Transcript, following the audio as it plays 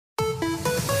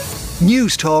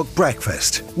News Talk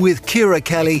Breakfast with Ciara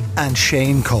Kelly and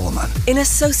Shane Coleman. In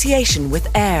association with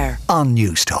AIR on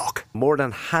News Talk. More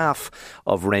than half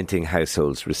of renting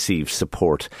households receive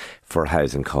support for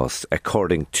housing costs,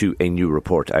 according to a new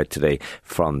report out today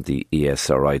from the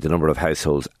ESRI. The number of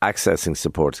households accessing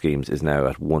support schemes is now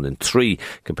at 1 in 3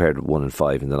 compared to 1 in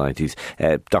 5 in the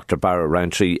 90s. Dr. Barra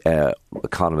Rowntree,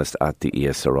 economist at the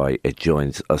ESRI,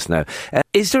 joins us now.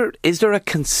 Is there a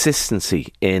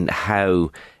consistency in how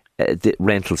the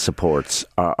rental supports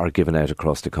are given out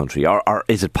across the country, or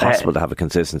is it possible to have a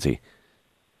consistency?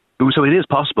 So it is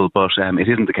possible, but it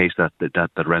isn't the case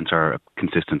that rents are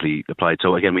consistently applied.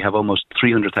 So again, we have almost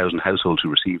 300,000 households who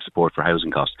receive support for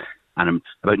housing costs, and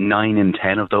about 9 in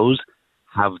 10 of those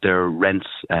have their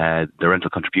rental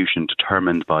contribution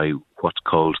determined by what's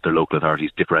called their local authority's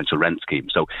differential rent scheme.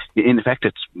 So in effect,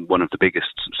 it's one of the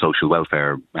biggest social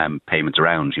welfare payments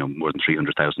around. More than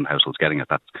 300,000 households getting it.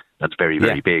 That's very,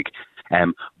 very big.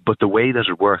 But the way that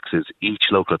it works is each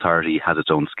local authority has its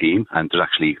own scheme, and there's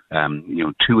actually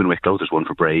 2 in Wicklow. There's one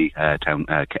for Bray town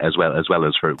as well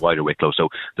as for wider Wicklow. So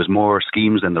there's more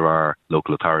schemes than there are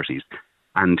local authorities,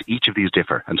 and each of these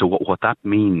differ. And so what that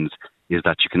means is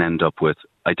that you can end up with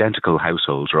identical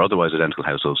households or otherwise identical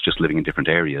households just living in different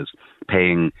areas,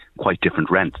 paying quite different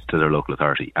rents to their local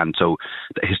authority. And so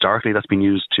historically that's been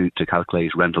used to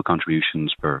calculate rental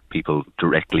contributions for people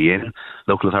directly in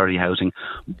local authority housing.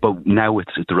 But now with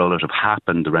the rollout of HAP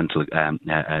and the rental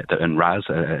and RAS,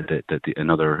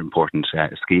 another important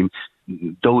scheme,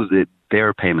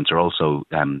 their payments are also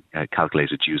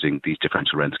calculated using these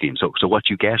differential rent schemes. So what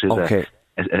you get is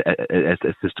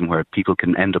a system where people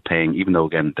can end up paying, even though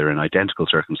again they're in identical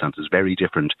circumstances, very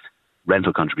different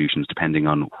rental contributions depending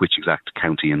on which exact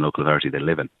county and local authority they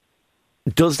live in.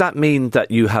 Does that mean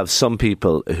that you have some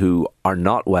people who are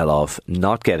not well off,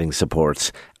 not getting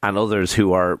supports, and others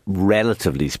who are,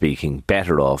 relatively speaking,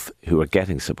 better off, who are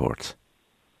getting supports?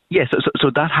 Yes, so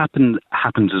that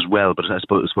happens as well, but I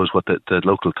suppose what the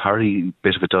local authority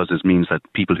bit of it does is means that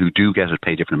people who do get it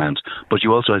pay different amounts. But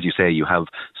you also, as you say, you have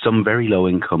some very low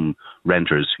income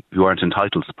renters who aren't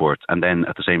entitled to support, and then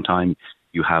at the same time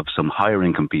you have some higher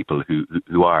income people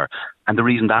who are. And the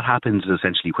reason that happens is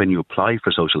essentially when you apply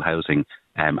for social housing,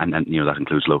 and that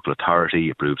includes local authority,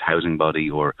 approved housing body,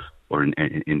 or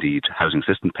indeed housing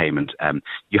assistance payment,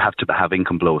 you have to have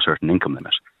income below a certain income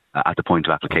limit at the point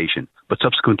of application, but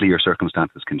subsequently your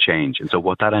circumstances can change. And so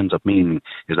what that ends up meaning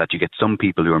is that you get some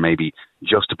people who are maybe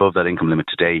just above that income limit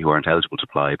today who aren't eligible to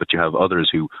apply, but you have others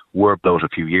who were below it a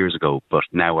few years ago but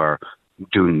now are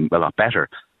doing a lot better,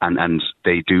 and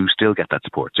they do still get that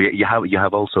support. So you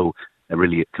have also a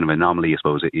really kind of anomaly, I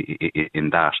suppose, in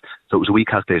that. So we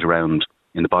calculate around,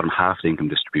 in the bottom half of the income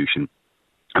distribution,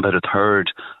 about a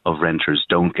third of renters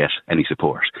don't get any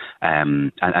support,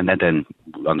 and then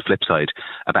on the flip side,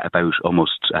 about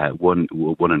almost 1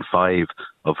 in 5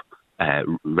 of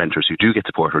renters who do get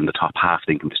support are in the top half of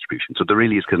the income distribution. So there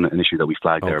really is kind of an issue that we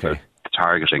flagged there about the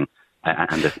targeting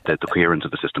and the coherence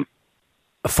of the system.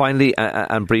 Finally,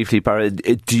 and briefly, Barra,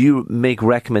 do you make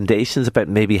recommendations about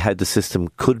maybe how the system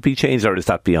could be changed, or is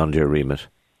that beyond your remit?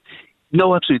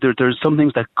 No, absolutely. There's some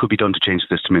things that could be done to change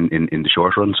the system in the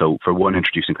short run. So, for one,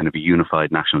 introducing kind of a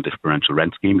unified national differential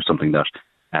rent scheme is something that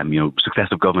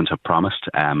successive governments have promised.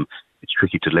 It's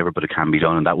tricky to deliver, but it can be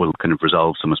done, and that will kind of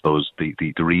resolve some, I suppose,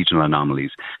 the regional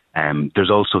anomalies. There's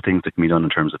also things that can be done in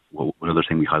terms of, another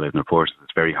thing we highlight in the report is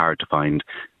it's very hard to find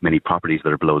many properties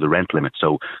that are below the rent limit.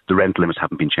 So the rent limits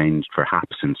haven't been changed for HAP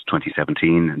since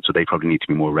 2017, and so they probably need to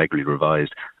be more regularly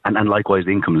revised. And likewise,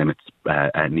 the income limits,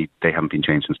 they haven't been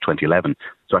changed since 2011.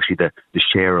 So actually the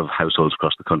share of households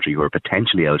across the country who are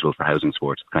potentially eligible for housing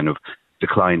support kind of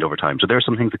declined over time. So there are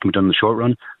some things that can be done in the short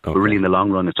run, but really in the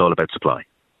long run, it's all about supply.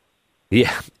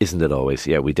 Yeah, isn't it always?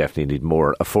 Yeah, we definitely need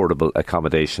more affordable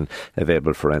accommodation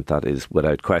available for rent. That is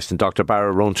without question. Dr.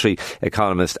 Barra Rowntree,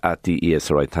 economist at the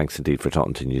ESRI, thanks indeed for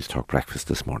talking to News Talk Breakfast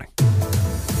this morning.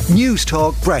 News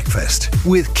Talk Breakfast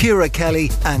with Ciara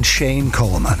Kelly and Shane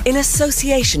Coleman. In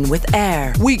association with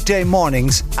AIR. Weekday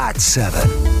mornings at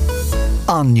 7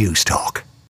 on News Talk.